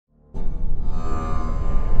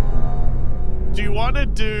Do you want to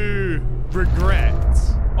do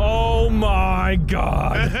regrets? Oh my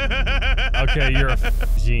god. Okay, you're a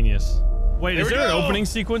genius. Wait, is there an opening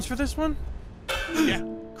sequence for this one? Yeah.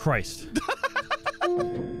 Christ.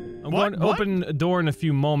 I'm going to open a door in a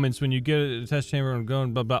few moments. When you get a test chamber and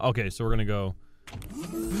going blah blah. Okay, so we're gonna go.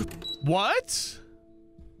 What?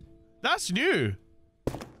 That's new.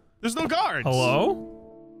 There's no guards. Hello?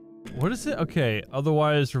 What is it? Okay,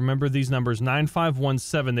 otherwise remember these numbers.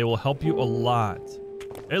 9517, they will help you a lot.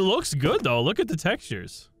 It looks good though, look at the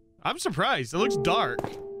textures. I'm surprised, it looks dark.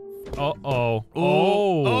 Uh-oh.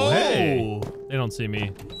 Oh, hey. They don't see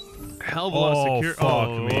me. Hell of a lot of security. Fuck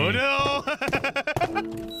me. No.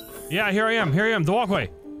 Yeah, here I am, the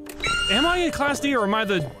walkway. Am I in Class D or am I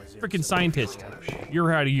the freaking scientist?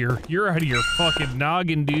 You're out of your fucking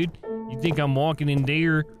noggin, dude. You think I'm walking in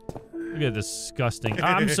there? Look at this disgusting.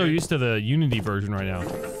 I'm so used to the Unity version right now.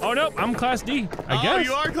 Oh no, I'm Class D, I guess. Oh,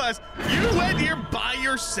 you are Class. You went here by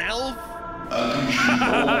yourself? Attention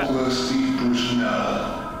all Class D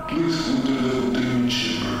personnel. Please enter the containment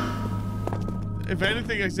chamber. If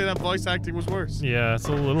anything, I say that voice acting was worse. Yeah, it's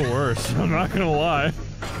a little worse. I'm not gonna lie.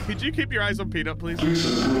 Could you keep your eyes on Peanut, please?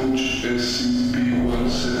 Please approach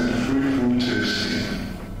SCP-173 for testing.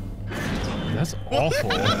 That's awful.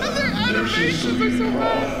 Their animations are so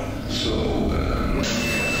bad. So,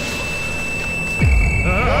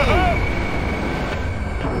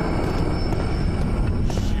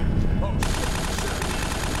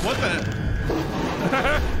 What the?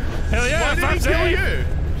 Hell yeah, Why did he kill you?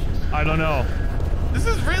 I don't know. This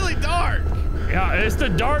is really dark. Yeah, it's the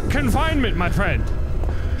Dark Confinement, my friend.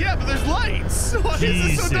 Yeah, but there's lights. Why is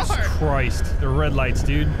it so dark? Jesus Christ. They're red lights,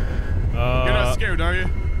 dude. You're not scared, are you?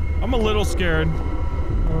 I'm a little scared.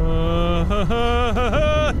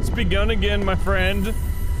 It's begun again, my friend.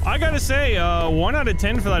 I gotta say, 1 out of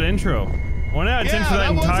 10 for that intro. 1 out of 10 for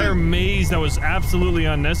that entire maze that was absolutely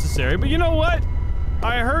unnecessary. But you know what?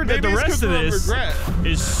 I heard that the rest of this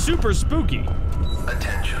is super spooky.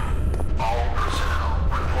 Attention. All personnel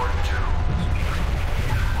report to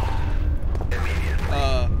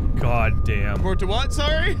immediately. God damn. Report to what?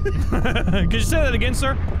 Sorry? Could you say that again,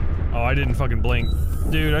 sir? Oh, I didn't fucking blink.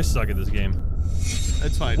 Dude, I suck at this game.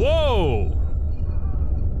 It's fine. Whoa!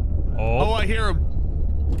 Oh, I hear him.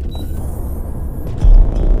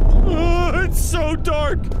 It's so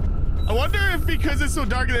dark. I wonder if because it's so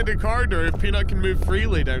dark in the corridor, if Peanut can move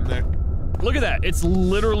freely down there. Look at that. It's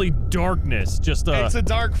literally darkness. Just It's a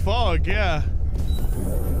dark fog, yeah.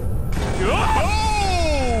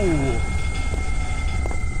 Oh!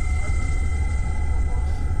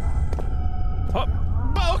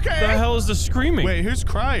 Okay. The hell is the screaming? Wait, who's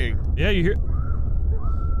crying? Yeah, you hear?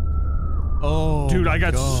 Oh, dude, I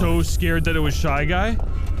got so scared that it was Shy Guy.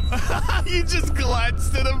 You just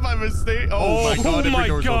glanced at him by mistake. Oh my god! Oh my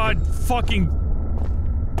god! Open. Fucking.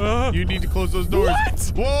 You need to close those doors.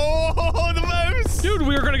 What? Whoa! The mouse! Dude,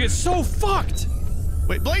 we are gonna get so fucked.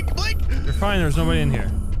 Wait, blink! You're fine. There's nobody in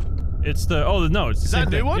here. It's the. Oh no! It's the same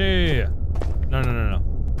thing. One? Yeah. No. Yeah.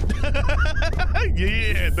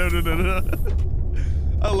 No.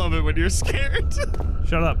 I love it when you're scared.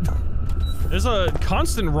 Shut up. There's a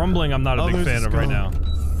constant rumbling I'm not a big fan of right now.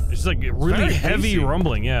 It's just like really heavy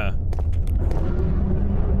rumbling, yeah.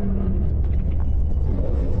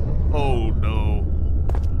 Oh no.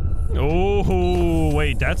 Oh,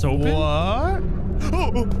 wait, that's open? What?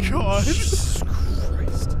 Oh god. Jesus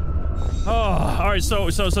Christ. Oh, alright, so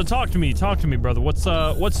talk to me, brother.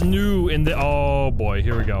 What's new in the— oh boy,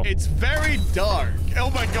 here we go. It's very dark.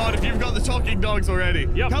 Oh my god, if you've got the talking dogs already.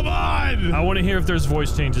 Yep. Come on! I want to hear if there's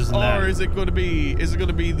voice changes in that. Or is it gonna be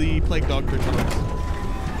the plague dog criminals?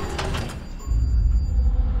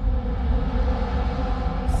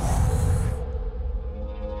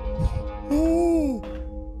 Oh!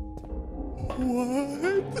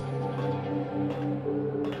 What?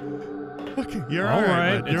 Okay, you're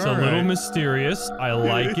alright. It's a little mysterious. I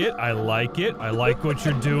like it. I like what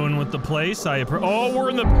you're doing with the place. Oh,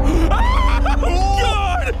 we're in the— ah! Oh,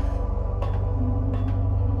 God!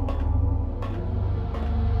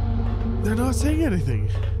 They're not saying anything.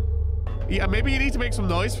 Yeah, maybe you need to make some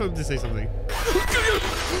noise for them to say something.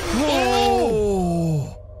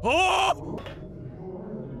 Oh! Oh!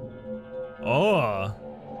 Oh!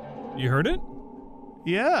 You heard it?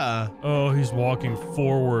 Yeah. Oh, he's walking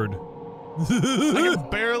forward. I can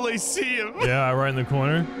barely see him. Yeah, right in the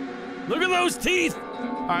corner. Look at those teeth!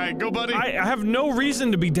 Alright, go buddy. I have no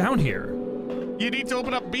reason to be down here. You need to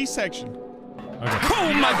open up B section. Okay.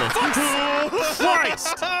 Oh my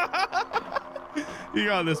Christ! You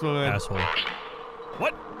got this one, man. Asshole.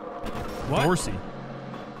 What? What? Dorsey.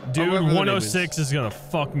 Dude, 106 is gonna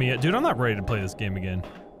fuck me up. Dude, I'm not ready to play this game again.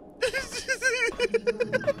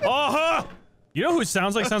 Uh-huh! You know who it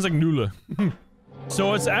sounds like? Sounds like Nula.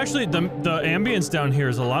 So it's actually, the ambience down here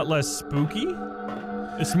is a lot less spooky.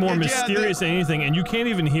 It's more mysterious than anything, and you can't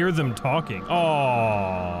even hear them talking.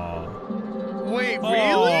 Oh. Wait,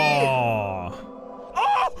 really? Oh.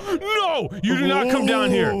 Oh! No! You do not come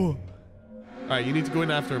down here. Alright, you need to go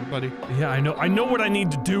in after him, buddy. Yeah, I know what I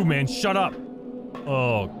need to do, man. Shut up.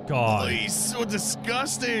 Oh, God. Oh, he's so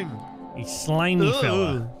disgusting. He's slimy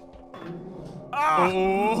fella. Ah!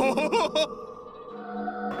 Oh.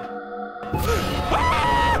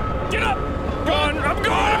 Ah! Get up! Gone! I'm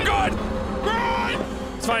gone! I'm gone! Run!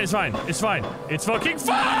 It's fine, it's fine. It's fine. It's fucking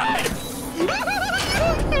fine!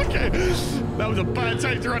 Okay. That was a bad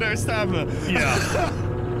time to run out of stamina. Yeah.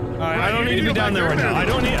 Alright, I don't need to be down there right now. I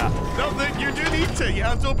don't need. No, you do need to. You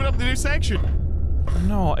have to open up the new section.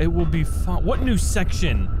 No, it will be fun. What new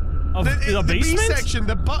section? Of the basement? The B section,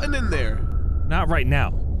 the button in there. Not right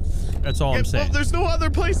now. That's all I'm saying. Well, there's no other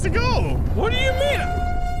place to go. What do you mean?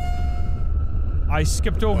 I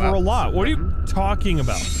skipped over a lot. What are you talking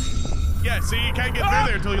about? Yeah, so you can't get through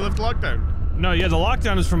there until you lift lockdown. No, yeah, the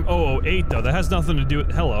lockdown is from 008, though. That has nothing to do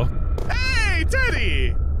with— Hello. Hey,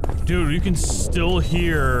 Teddy! Dude, you can still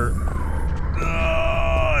hear—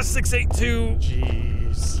 682.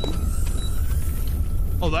 Jeez.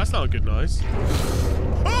 Oh, that's not a good noise.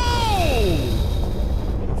 Oh!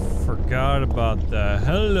 Forgot about that.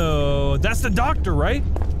 Hello. That's the doctor, right?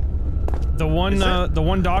 The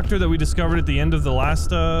one doctor that we discovered at the end of the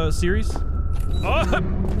last, series? Oh,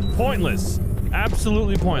 pointless.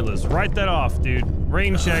 Absolutely pointless. Write that off, dude.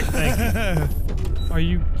 Rain check, thank you. Are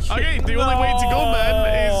you kidding? Okay, the only way to go,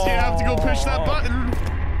 man, is you have to go push that button.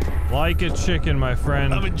 Like a chicken, my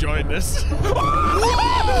friend. I'm enjoying this.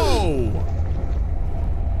 Whoa!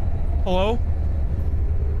 Hello?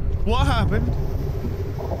 What happened?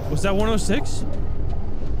 Was that 106?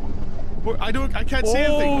 I can't see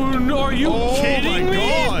anything. Oh, no, are you kidding me?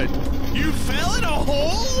 Oh my god! You fell in a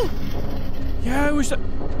hole? Yeah, it was. That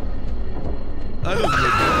doesn't look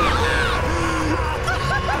good.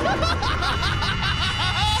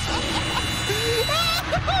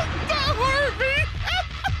 That hurt me!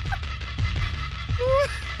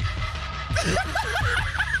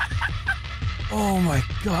 Oh my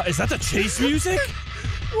god, is that the chase music?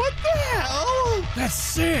 What the hell? That's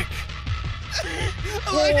sick.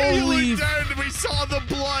 I like how you Holy looked down and we saw the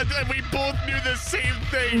blood and we both knew the same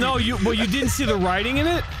thing. No, you didn't see the writing in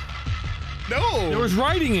it? No. There was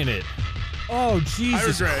writing in it. Oh,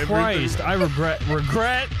 Jesus Christ. I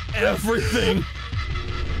regret everything.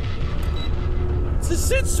 So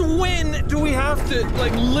since when do we have to,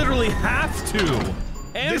 like, literally have to?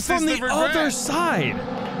 And This from is the the other regret. side.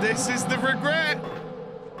 This is the regret.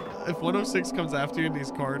 If 106 comes after you in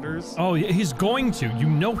these corridors. Oh, yeah, he's going to. You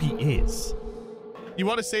know he is. You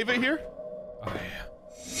want to save it here? Oh, yeah.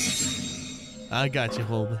 I got you,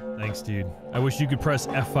 homie. Thanks, dude. I wish you could press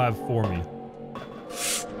F5 for me.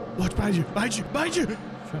 Watch behind you, behind you, behind you!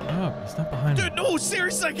 Shut up. He's not behind me. Dude, no,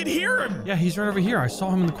 seriously, I can hear him! Yeah, he's right over here. I saw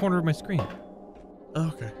him in the corner of my screen.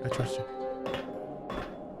 Okay, I trust you.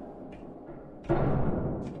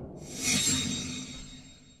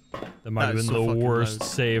 That might have been so the fucking worst loud.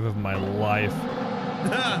 save of my life.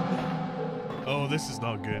 Oh, this is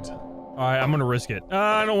not good. Alright, I'm gonna risk it.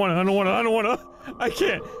 I don't wanna. I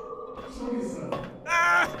can't.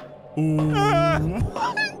 Ah! Ooh.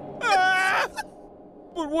 Ah!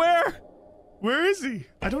 But where? Where is he?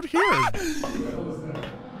 I don't hear him.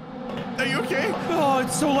 Are you okay? Oh,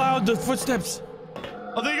 it's so loud, the footsteps.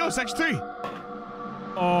 Oh, there you go, section 3.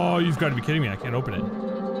 Oh, you've got to be kidding me. I can't open it.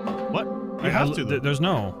 What? You have to, though. There's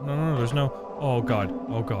no, there's no. Oh god,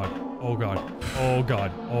 oh god, oh god, oh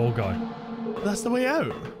god, oh god. That's the way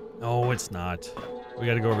out. No, it's not. We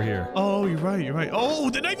gotta go over here. Oh, you're right, you're right. Oh,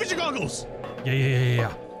 the night vision goggles!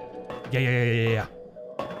 Yeah.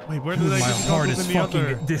 Wait, where did the night My vision heart goggles is in the fucking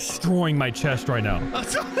other? destroying my chest right now.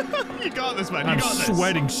 You got this, man. You I'm got this.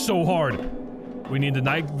 sweating so hard. We need the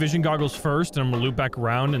night vision goggles first, and I'm gonna loop back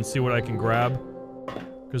around and see what I can grab.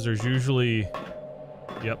 Because there's usually...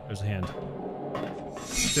 Yep, there's a hand.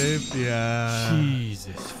 Dave, yeah.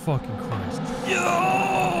 Jesus fucking Christ.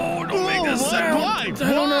 Yo! Don't make a what? sound! Why?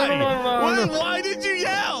 No. Why did you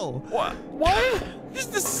yell? What? What?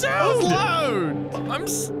 Just the That sound!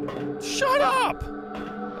 was loud! Shut up!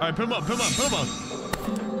 Alright, put him up.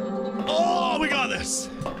 Oh, we got this!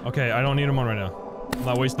 Okay, I don't need him on right now. I'm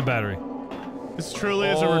not wasting the battery. This truly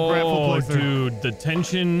is a regretful playthrough. Dude, the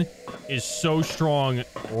tension is so strong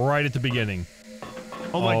right at the beginning.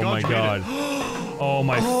 Oh my god, you made it. Oh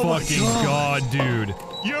my fucking god, dude.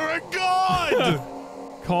 You're a god!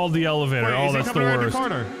 Call the elevator. Wait, oh, is he that's the coming around worst. the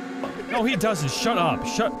corner? No, he doesn't. Shut up.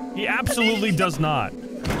 He absolutely does not.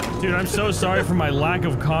 Dude, I'm so sorry for my lack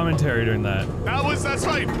of commentary during that. That's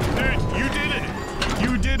fine. Dude, you did it.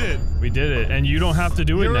 You did it. We did it, and you don't have to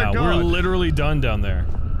do it now. We're literally done down there.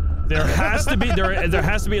 There has to be there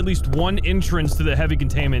has to be at least one entrance to the heavy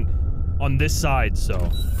containment on this side, so.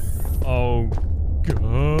 Oh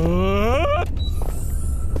god.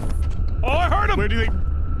 Oh, I heard him! Where do you think?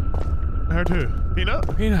 I heard who?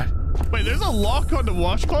 Peanut? Peanut. Wait, there's a lock on the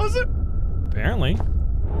wash closet? Apparently.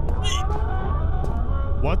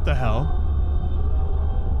 What the hell?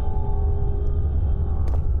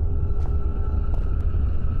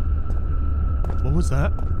 What was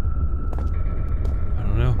that? I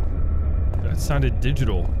don't know. That sounded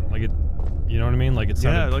digital. Like it, you know what I mean? Like it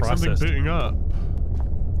sounded like processed. something booting up.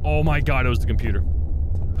 Oh my god, it was the computer.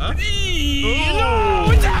 Huh?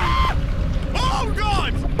 No! Oh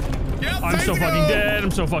god! Yep, I'm so fucking dead.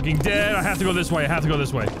 I'm so fucking dead. I have to go this way. I have to go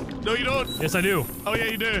this way. No, you don't. Yes, I do. Oh yeah,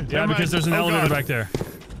 you do. Yeah, because there's an elevator back there.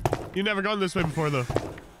 You've never gone this way before, though.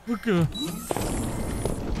 Okay.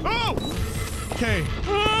 Oh! Okay.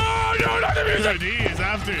 Oh, no, not the music! Dude, he is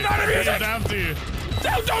after you. Not the music! He is after you.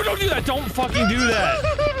 Don't do that! Don't fucking do that!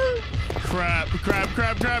 Crap.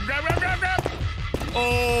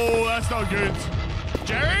 Oh, that's not good.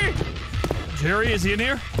 Jerry? Jerry, is he in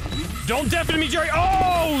here? Don't deafen me, Jerry!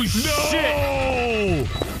 Oh, no! shit!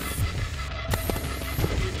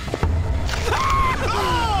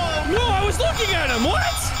 Oh! No, I was looking at him!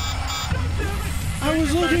 What? I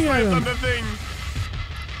was looking at him.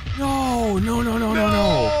 No.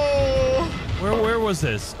 Where was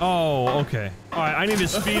this? Oh, okay. Alright, I need to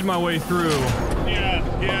speed my way through.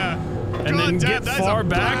 Yeah. And then get far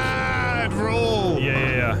back. Bad roll.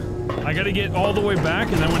 Yeah. I gotta get all the way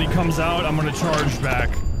back, and then when he comes out, I'm gonna charge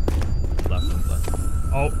back. Left.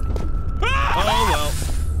 Oh. Oh, well.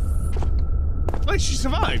 Like, she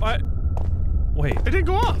survived. What? Wait. It didn't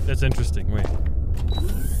go off. That's interesting. Wait.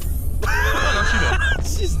 Oh, no, she did.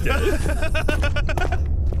 She's dead.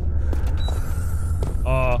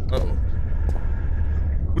 Uh-oh.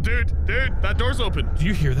 Well, dude, that door's open. Do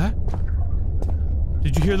you hear that?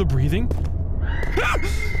 Did you hear the breathing?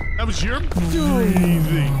 That was your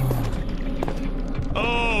breathing.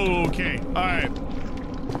 Oh, okay. Alright,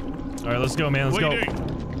 let's go, man. Let's go. What are you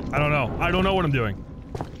doing? I don't know. I don't know what I'm doing.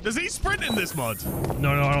 Does he sprint in this mod?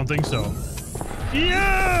 No, I don't think so.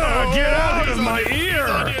 Yeah! Oh, get out of he's my on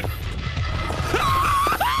it. ear!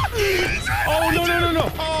 Oh, no.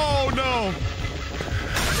 Oh, no.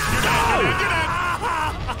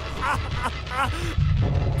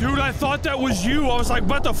 Dude, I thought that was you. I was like,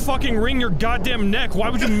 about to fucking wring your goddamn neck. Why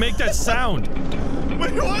would you make that sound?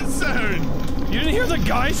 Wait, what sound? You didn't hear the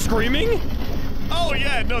guy screaming? Oh,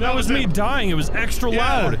 yeah, no, that was me dying. It was extra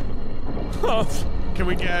loud. Can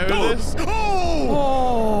we get out of this?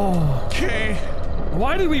 Oh! Okay.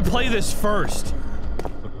 Why did we play this first?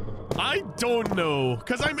 I don't know.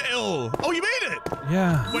 Because I'm ill. Oh, you made it!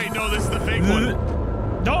 Yeah. Wait, no, this is the fake one.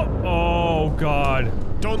 No! Oh, God.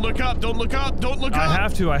 Don't look up. I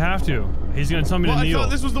have to. He's gonna tell me to kneel. I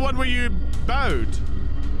thought this was the one where you bowed.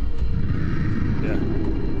 Yeah.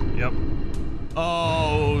 Yep.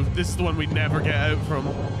 Oh, this is the one we never get out from.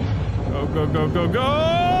 Go!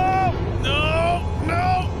 No!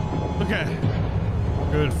 Okay.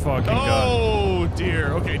 Good fucking God. Oh,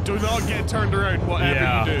 dear. Okay, do not get turned around,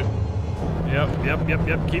 whatever you do.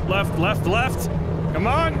 Yep. Keep left. Come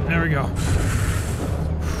on. There we go.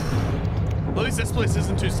 At least this place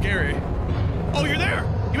isn't too scary. Oh, you're there!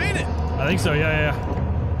 You made it! I think so, yeah.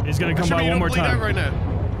 He's gonna come by one more time. Right now.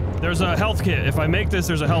 There's a health kit. If I make this,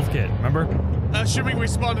 there's a health kit. Remember? Assuming we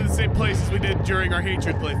spawned in the same place as we did during our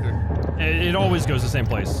hatred playthrough. It always goes the same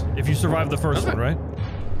place. If you survive the first one, right?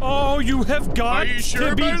 Oh, you have got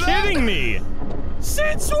to be kidding me!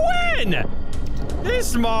 Since when?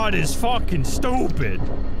 This mod is fucking stupid.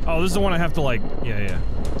 Oh, this is the one I have to like, yeah.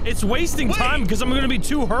 It's wasting time because I'm gonna be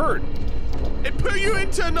too hurt. It put you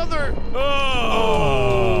into another.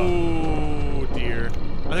 Oh dear.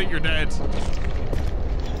 I think you're dead.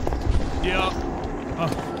 Yeah.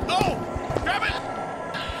 Oh! Grab it!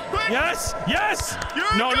 Quick! Yes!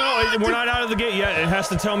 You're No, we're not out of the gate yet. It has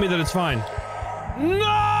to tell me that it's fine. No!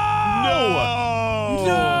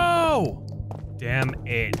 Damn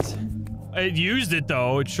it. It used it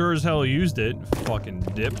though. It sure as hell used it. Fucking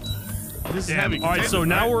dip. This is Damn. heavy. Alright, so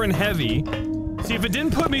now we're in heavy. See, if it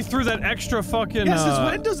didn't put me through that extra fucking, Yeah, since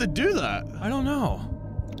when does it do that? I don't know.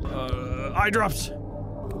 Eye drops.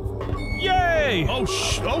 Yay! Oh,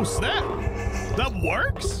 snap. That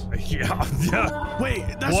works? Yeah. Wait,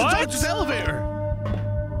 that's the doctor's elevator.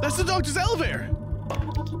 That's the doctor's elevator.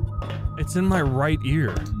 It's in my right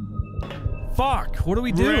ear. Fuck, what do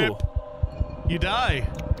we do? Rip. You die.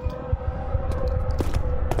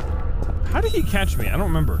 How did he catch me? I don't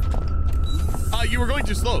remember. You were going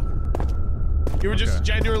too slow. You were just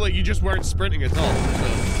genuinely, you just weren't sprinting at all. So.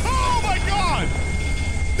 Oh my god!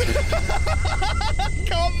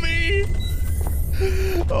 Got me!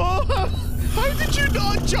 Oh, how did you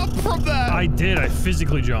not jump from that? I did. I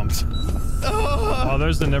physically jumped. Oh,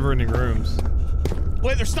 there's the never-ending rooms.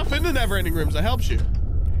 Wait, there's stuff in the never-ending rooms that helps you.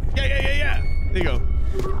 Yeah. There you go.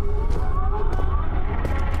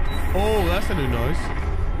 Oh, that's a new noise.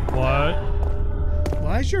 What?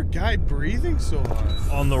 Why is your guy breathing so hard?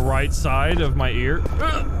 On the right side of my ear.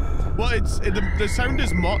 Well, the sound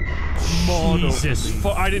is mono. Jesus,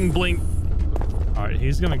 I didn't blink. All right,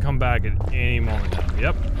 he's gonna come back at any moment now.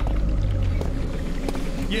 Yep.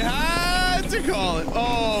 You had to call it.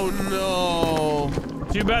 Oh no.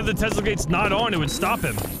 Too bad the Tesla gate's not on. It would stop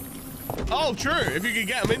him. Oh, true. If you could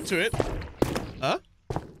get him into it. Huh?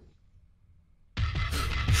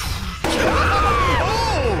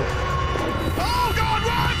 Oh God!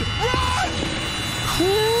 Run!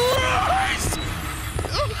 Christ!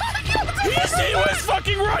 He was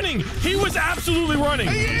fucking running. He was absolutely running.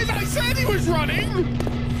 He is. I said he was running.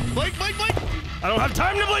 Blink! I don't have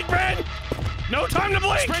time to blink, man. No time to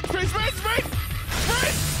blink. Sprint!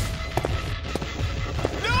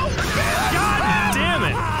 No! God damn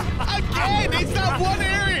it! Again, it's that one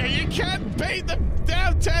area. You can't beat the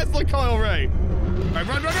damn Tesla coil ray. Right,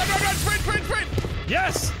 run! Sprint!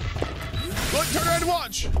 Yes. Look, turn around and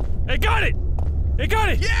watch. It got it. Yeah!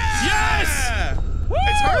 Yes. Woo!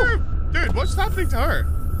 It's her. Dude, what's happening to her?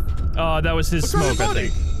 That was his smoke, I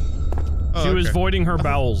think. Oh, She was voiding her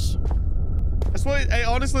bowels. That's why it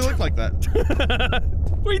honestly looked like that.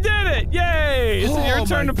 We did it! Yay! Is it your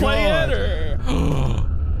turn to play it? Or?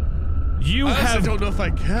 You I don't know if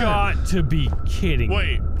I can. Got to be kidding.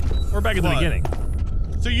 Wait. We're back at the beginning.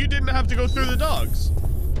 So you didn't have to go through the dogs?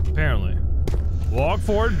 Apparently. Walk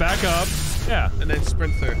forward, back up. Yeah. And then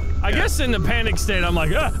sprint through. I guess in the panic state, I'm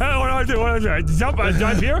like, what do I do? Jump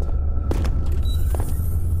here?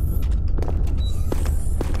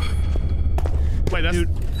 Wait, that's... Dude,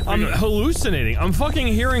 I'm hallucinating. I'm fucking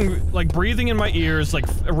hearing, like, breathing in my ears, like,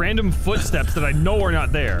 random footsteps that I know are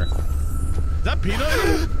not there. Is that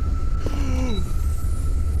Peanut?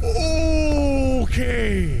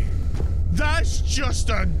 Okay. That's just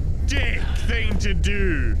a dick thing to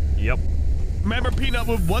do. Yep. Remember Peanut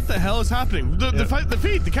with what the hell is happening? The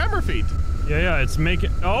feed, the camera feed. Yeah, it's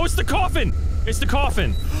making... Oh, it's the coffin! It's the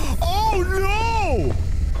coffin! Oh, no!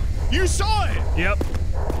 You saw it! Yep.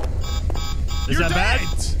 Is You're that bad?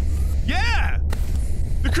 dead. Yeah!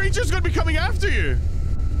 The creature's gonna be coming after you!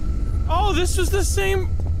 Oh, this was the same...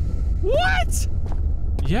 What?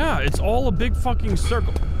 Yeah, it's all a big fucking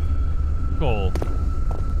circle.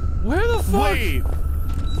 Where the fuck?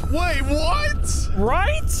 Wait, what?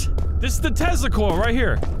 Right? This is the Tesla coil right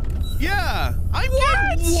here. Yeah.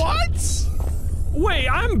 What? Wait,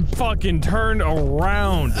 I'm fucking turned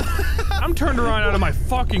around. I'm turned around out of my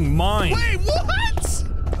fucking mind. Wait, what?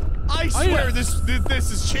 I swear this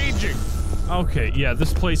is changing. Okay, yeah,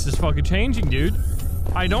 this place is fucking changing, dude.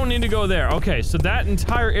 I don't need to go there. Okay, so that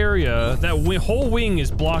entire area, that whole wing is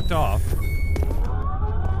blocked off.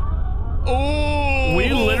 Oh! We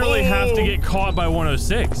literally have to get caught by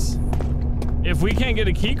 106. If we can't get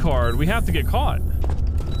a key card, we have to get caught.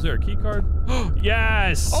 Is there a key card?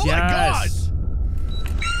 Yes! Oh my god!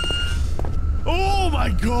 Oh my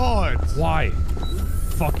god! Why?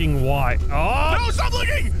 Fucking why? Oh! No, stop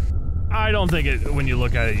looking! I don't think it. When you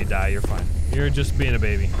look at it, you die. You're fine. You're just being a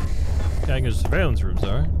baby. Okay, I guess surveillance rooms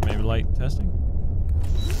are. Maybe light testing.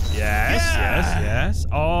 Yes.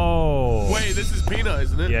 Oh. Wait, this is Peanut,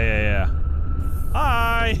 isn't it? Yeah.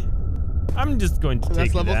 Hi. I'm just going to take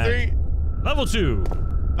That's level that. 3. Level 2.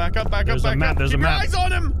 Back up. There's a map. There's Keep a map. your eyes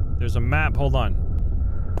on him. There's a map. Hold on.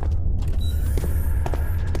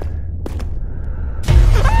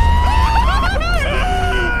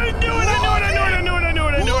 I knew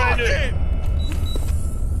it.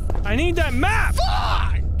 I need that map.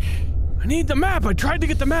 Fuck! I need the map. I tried to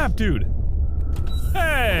get the map, dude.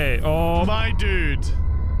 Hey. Oh. My dude.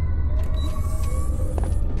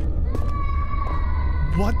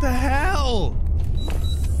 What the hell?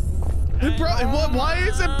 Why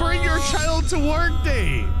is it bring your child to work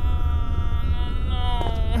day?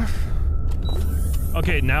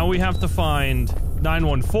 Okay, now we have to find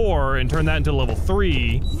 914 and turn that into level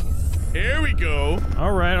 3. Here we go.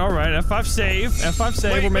 All right. F5 save. F5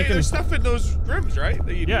 save. Wait, We're making there's stuff in those rooms, right?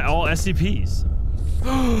 That you need. all SCPs.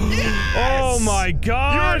 Yes! Oh my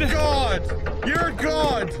god! You're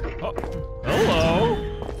God! Oh, hello.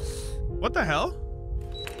 What the hell?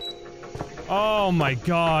 Oh my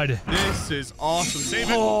god. This is awesome. Save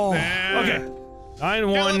it. Oh, There. okay.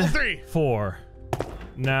 914.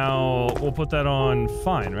 Now we'll put that on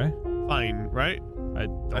fine, right? Fine, right? I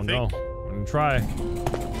don't know. I'm gonna try.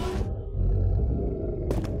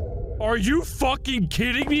 Are you fucking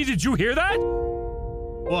kidding me? Did you hear that?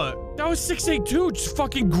 What? That was 682 just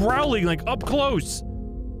fucking growling like up close.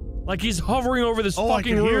 Like he's hovering over this fucking I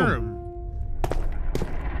can room. hear him.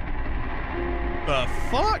 The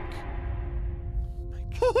fuck?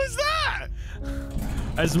 What was that?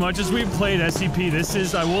 As much as we've played SCP, this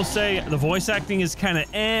is, I will say, the voice acting is kind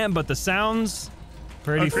of but the sounds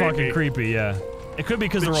pretty fucking creepy, yeah. It could be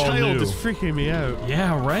because they're all new. The child is freaking me out.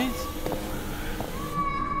 Yeah, right?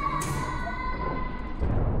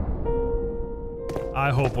 I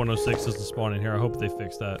hope 106 doesn't spawn in here. I hope they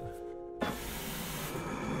fix that.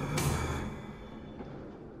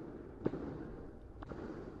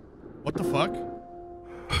 What the fuck?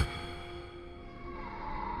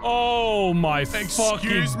 Oh my fucking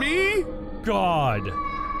Excuse me? god.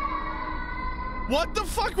 What the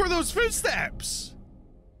fuck were those footsteps?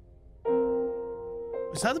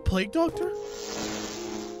 Is that the plague doctor?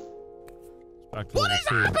 Back to What level is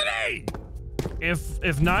 2. happening? If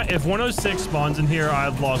 106 spawns in here,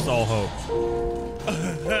 I've lost all hope.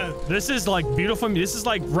 This is like beautiful. This is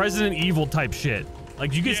like Resident Evil type shit.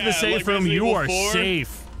 Like you get to the safe room, you are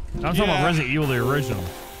safe. I'm talking about Resident Evil, the original.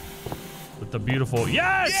 With the beautiful.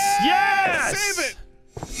 Yes! Yes! Save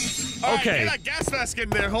it! All Okay. right, get that gas mask in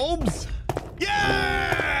there, Holmes.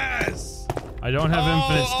 Yes! I don't have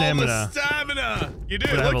infinite stamina. All the stamina. You do.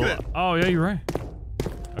 But I have Look a at it. Oh yeah, you're right.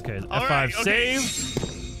 Okay, All F5 right, okay.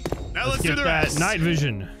 save. Now Let's let's do get the that rest. night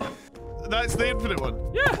vision. That's the infinite one.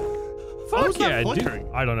 Yeah. What Fuck was that yeah, dude. flickering?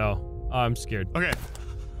 I don't know. I'm scared. Okay.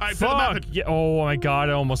 All right, fill the map Fuck in. yeah. Oh my god,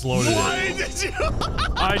 I almost loaded Why it. did you?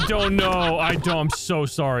 I don't know. I'm so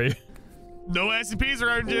sorry. No SCPs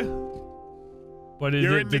around you. But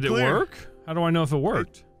You're in the did it clear. work? How do I know if it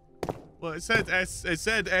worked? Well, it said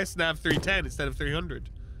SNAV 310 instead of 300.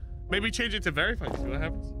 Maybe change it to verified. See what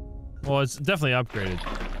happens. Well, it's definitely upgraded.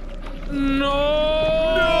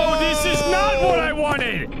 No, this is not what I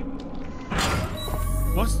wanted.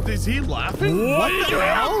 Is he laughing? What the did you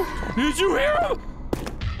hell? hear? Did you hear him?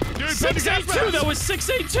 Dude, put your gas 682. mask. That was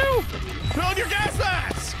 682. Put on your gas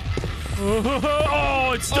mask.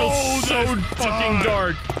 Oh, it's still so that's fucking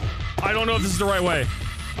dark. I don't know if this is the right way.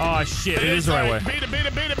 Oh shit, it is the right way. Beat it.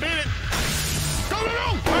 Go. All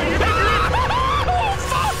right, you're in. Oh,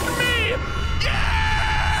 fuck me!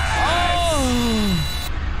 Yes!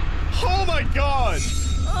 Oh my god!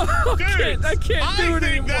 I can't do it I think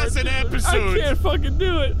anymore. that's an dude. episode. I can't fucking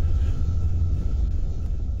do it.